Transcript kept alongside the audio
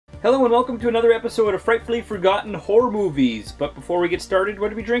Hello and welcome to another episode of Frightfully Forgotten Horror Movies. But before we get started,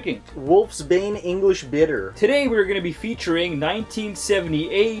 what are we drinking? Wolf's Bane English Bitter. Today we're going to be featuring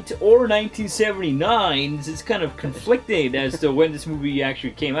 1978 or 1979. It's kind of conflicted as to when this movie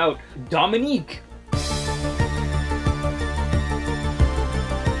actually came out. Dominique.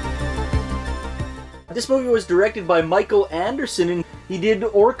 This movie was directed by Michael Anderson, and he did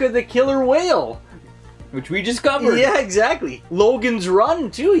Orca the Killer Whale. Which we just covered. Yeah, exactly. Logan's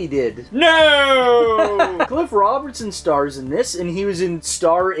Run, too, he did. No! Cliff Robertson stars in this, and he was in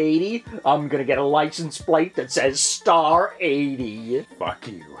Star 80. I'm gonna get a license plate that says Star 80. Fuck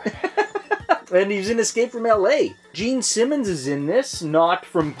you. And he's in Escape from L.A. Gene Simmons is in this, not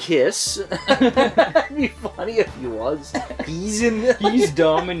from Kiss. It'd be funny if he was. He's in this. He's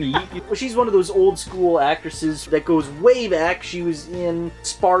Dominique. Well, she's one of those old school actresses that goes way back. She was in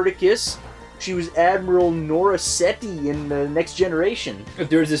Spartacus. She was Admiral Nora Seti in The Next Generation. If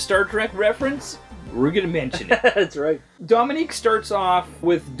there's a Star Trek reference, we're going to mention it. That's right. Dominique starts off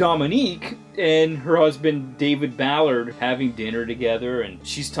with Dominique and her husband David Ballard having dinner together, and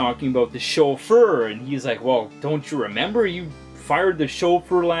she's talking about the chauffeur, and he's like, well, don't you remember? You fired the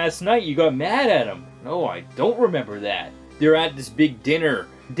chauffeur last night. You got mad at him. No, I don't remember that. They're at this big dinner.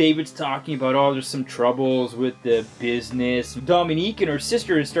 David's talking about, oh, there's some troubles with the business. Dominique and her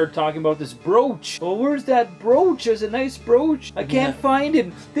sister start talking about this brooch. Oh, where's that brooch? There's a nice brooch. I can't find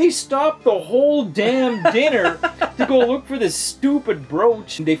it. They stopped the whole damn dinner to go look for this stupid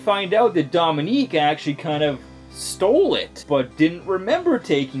brooch. And they find out that Dominique actually kind of stole it, but didn't remember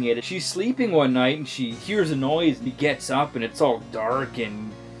taking it. She's sleeping one night and she hears a noise and he gets up and it's all dark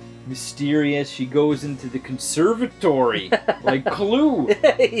and mysterious. She goes into the conservatory like Clue.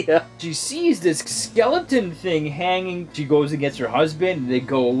 Yeah. She sees this skeleton thing hanging. She goes and gets her husband and they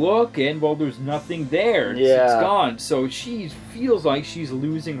go look and, well, there's nothing there. It's gone. So she feels like she's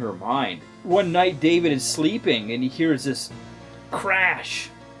losing her mind. One night David is sleeping and he hears this crash,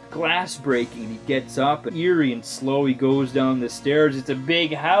 glass breaking. He gets up and eerie and slow he goes down the stairs. It's a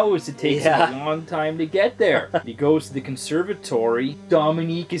big house. It takes him a long time to get there. He goes to the conservatory.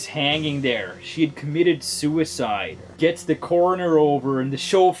 Dominique is hanging there. She had committed suicide. Gets the coroner over and the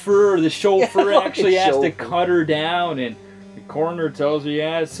chauffeur actually has to cut her down, and the coroner tells her,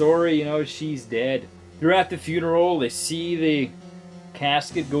 yeah, sorry, you know, she's dead. They're at the funeral. They see the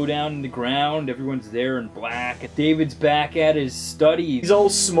casket go down in the ground. Everyone's there in black. David's back at his study. He's all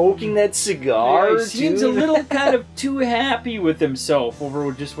smoking that cigar. He seems a little kind of too happy with himself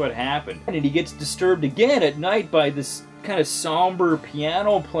over just what happened. And he gets disturbed again at night by this kind of somber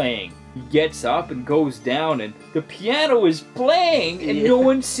piano playing. He gets up and goes down and the piano is playing and no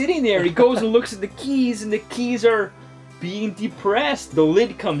one's sitting there. He goes and looks at the keys and the keys are being depressed. The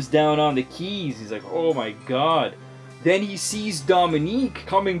lid comes down on the keys. He's like, oh my god. Then he sees Dominique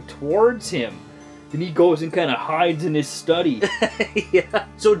coming towards him. Then he goes and kind of hides in his study. Yeah.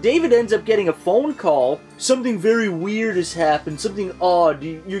 So David ends up getting a phone call. Something very weird has happened. Something odd.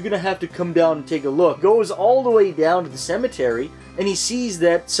 You're going to have to come down and take a look. Goes all the way down to the cemetery. And he sees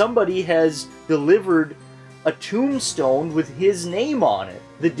that somebody has delivered a tombstone with his name on it.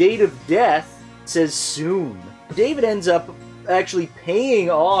 The date of death says soon. David ends up actually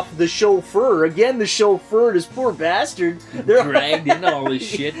paying off the chauffeur. Again, the chauffeur, this poor bastard. They're dragged in all this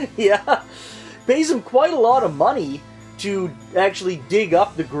shit. Yeah. Pays him quite a lot of money to actually dig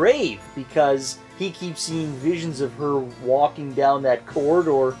up the grave because he keeps seeing visions of her walking down that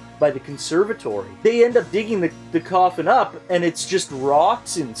corridor by the conservatory. They end up digging the coffin up and it's just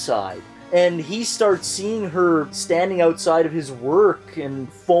rocks inside. And he starts seeing her standing outside of his work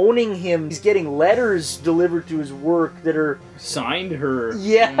and phoning him. He's getting letters delivered to his work that are signed her.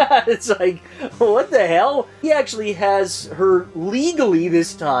 Yeah, it's like, what the hell? He actually has her legally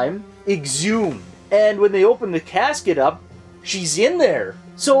this time exhumed. And when they open the casket up, she's in there.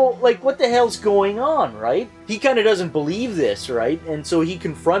 So, like, what the hell's going on, right? He kind of doesn't believe this, right? And so he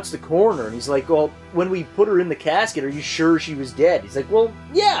confronts the coroner, and he's like, well, when we put her in the casket, are you sure she was dead? He's like, well,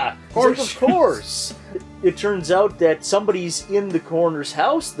 yeah, of course. It turns out that somebody's in the coroner's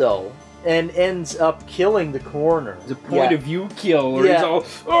house, though, and ends up killing the coroner. It's a point of view kill, where he's all,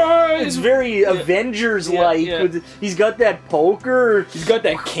 oh! It's very Avengers-like. He's got that poker. He's got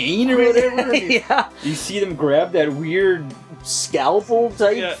that cane or whatever. Yeah. You see them grab that weird scalpel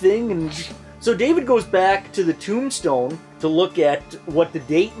type thing, and so David goes back to the tombstone to look at what the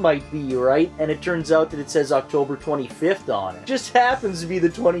date might be, right? And it turns out that it says October 25th on it. Just happens to be the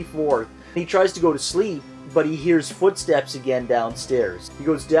 24th. He tries to go to sleep, but he hears footsteps again downstairs. He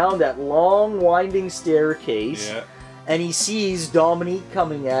goes down that long winding staircase and he sees Dominique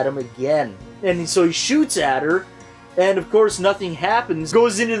coming at him again. And so he shoots at her And of course, nothing happens.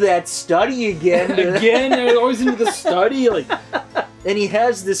 Goes into that study again. Again, always into the study. Like, and he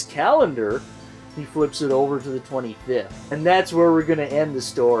has this calendar. He flips it over to the 25th. And that's where we're going to end the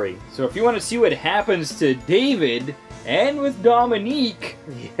story. so if you want to see what happens to David and with Dominique,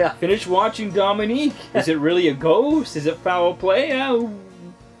 Yeah. finish watching Dominique. Is it really a ghost? Is it foul play?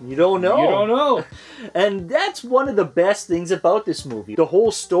 You don't know. You don't know. And that's one of the best things about this movie. The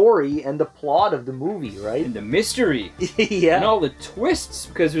whole story and the plot of the movie, right? And the mystery. Yeah. And all the twists,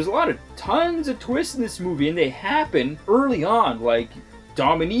 because there's tons of twists in this movie, and they happen early on. Like,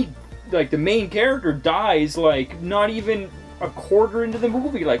 Dominique, like, the main character dies, like, not even a quarter into the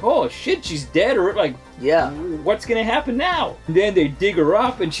movie. Like, oh shit, she's dead, or like, Yeah. what's gonna happen now? And then they dig her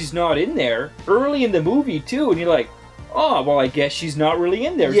up, and she's not in there. Early in the movie, too, and you're like, oh, well, I guess she's not really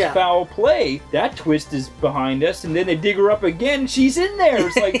in there. Yeah. It's foul play. That twist is behind us, and then they dig her up again, she's in there.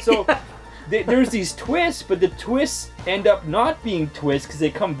 It's like, so there's these twists, but the twists end up not being twists because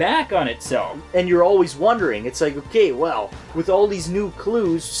they come back on itself. And you're always wondering. It's like, okay, well, with all these new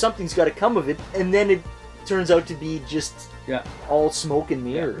clues, something's got to come of it. And then it turns out to be just all smoke and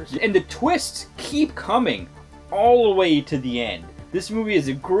mirrors. And the twists keep coming all the way to the end. This movie is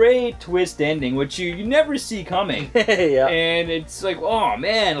a great twist ending, which you never see coming. Yeah. And it's like, oh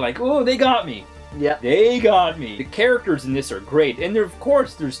man, like, oh, they got me. Yeah. They got me. The characters in this are great. And there, of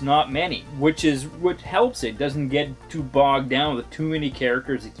course, there's not many, which is what helps it. Doesn't get too bogged down with too many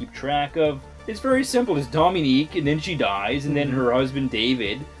characters to keep track of. It's very simple. It's Dominique, and then she dies, and then her husband,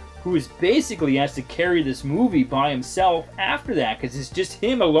 David, who is basically has to carry this movie by himself after that, because it's just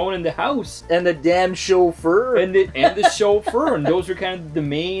him alone in the house. And the damn chauffeur. And the chauffeur, and those are kind of the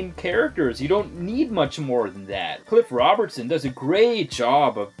main characters. You don't need much more than that. Cliff Robertson does a great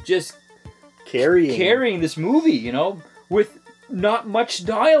job of just carrying this movie, you know, with not much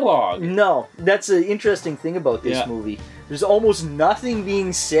dialogue. No, that's an interesting thing about this movie. There's almost nothing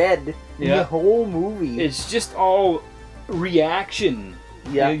being said in the whole movie. It's just all reaction.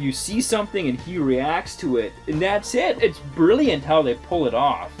 Yeah. You know, you see something and he reacts to it, and that's it. It's brilliant how they pull it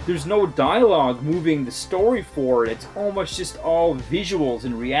off. There's no dialogue moving the story forward. It's almost just all visuals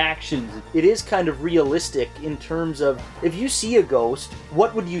and reactions. It is kind of realistic in terms of, if you see a ghost,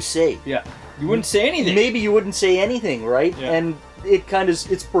 what would you say? Yeah. You wouldn't say anything. Maybe you wouldn't say anything, right? Yeah. And it kind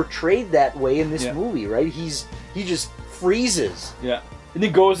of, it's portrayed that way in this movie, right? He just freezes. Yeah. And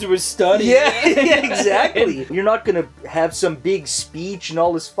then goes to his study. Yeah, exactly. You're not going to have some big speech and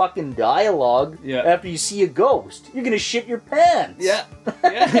all this fucking dialogue after you see a ghost. You're going to shit your pants. Yeah,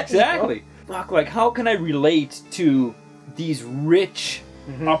 exactly. Fuck, like, how can I relate to these rich,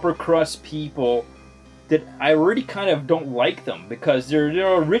 upper crust people that I already kind of don't like them because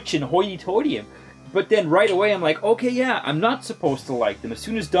they're rich and hoity-toity. But then right away I'm like, okay, yeah, I'm not supposed to like them. As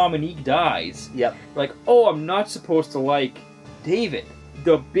soon as Dominique dies, like, oh, I'm not supposed to like David.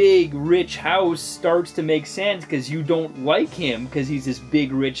 The big rich house starts to make sense because you don't like him because he's this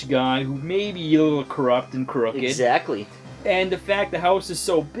big rich guy who may be a little corrupt and crooked. Exactly. And the fact the house is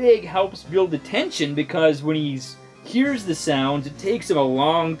so big helps build the tension because when he hears the sounds, it takes him a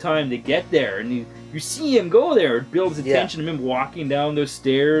long time to get there. And you see him go there. It builds the tension of him walking down those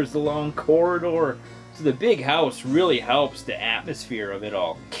stairs, the long corridor. So the big house really helps the atmosphere of it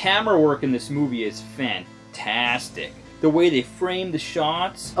all. Camera work in this movie is fantastic. The way they frame the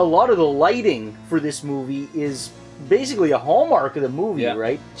shots. A lot of the lighting for this movie is basically a hallmark of the movie,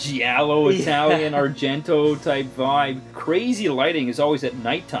 right? Giallo, Italian, Argento type vibe. Crazy lighting is always at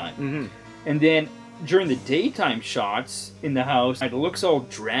nighttime. And then during the daytime shots in the house, it looks all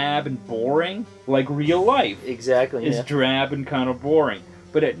drab and boring, like real life. Exactly, It's drab and kind of boring.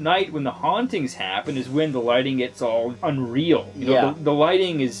 But at night, when the hauntings happen, is when the lighting gets all unreal. You know, the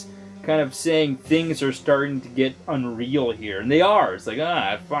lighting is kind of saying things are starting to get unreal here. And they are. It's like,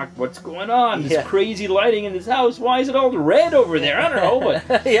 fuck, what's going on? This crazy lighting in this house. Why is it all red over there? I don't know,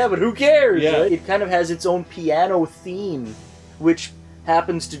 but... yeah, but who cares? Yeah. Right? It kind of has its own piano theme, which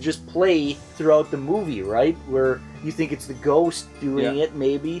happens to just play throughout the movie, right? Where you think it's the ghost doing it,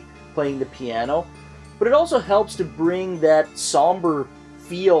 maybe, playing the piano. But it also helps to bring that somber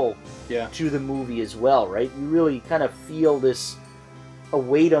feel to the movie as well, right? You really kind of feel this... a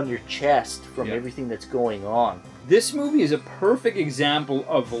weight on your chest from everything that's going on. This movie is a perfect example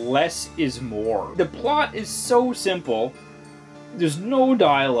of less is more. The plot is so simple. There's no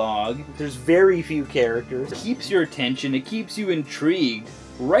dialogue. There's very few characters. It keeps your attention. It keeps you intrigued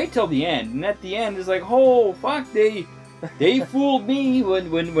right till the end. And at the end, it's like, oh, fuck, they fooled me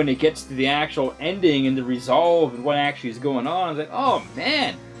when it gets to the actual ending and the resolve and what actually is going on. It's like, oh,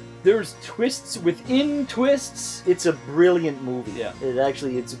 man. There's twists within twists. It's a brilliant movie. Yeah. It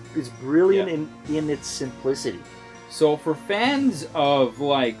actually, it's brilliant in its simplicity. So for fans of,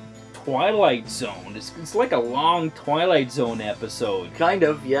 like, Twilight Zone, it's like a long Twilight Zone episode. Kind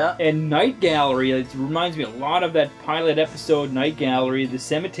of, yeah. And Night Gallery, it reminds me a lot of that pilot episode, Night Gallery, The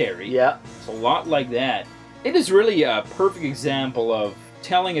Cemetery. Yeah. It's a lot like that. It is really a perfect example of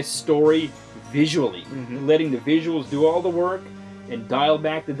telling a story visually, letting the visuals do all the work, and dial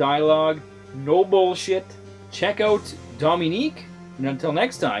back the dialogue. No bullshit. Check out Dominique, and until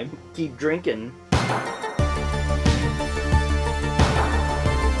next time, Keep drinking.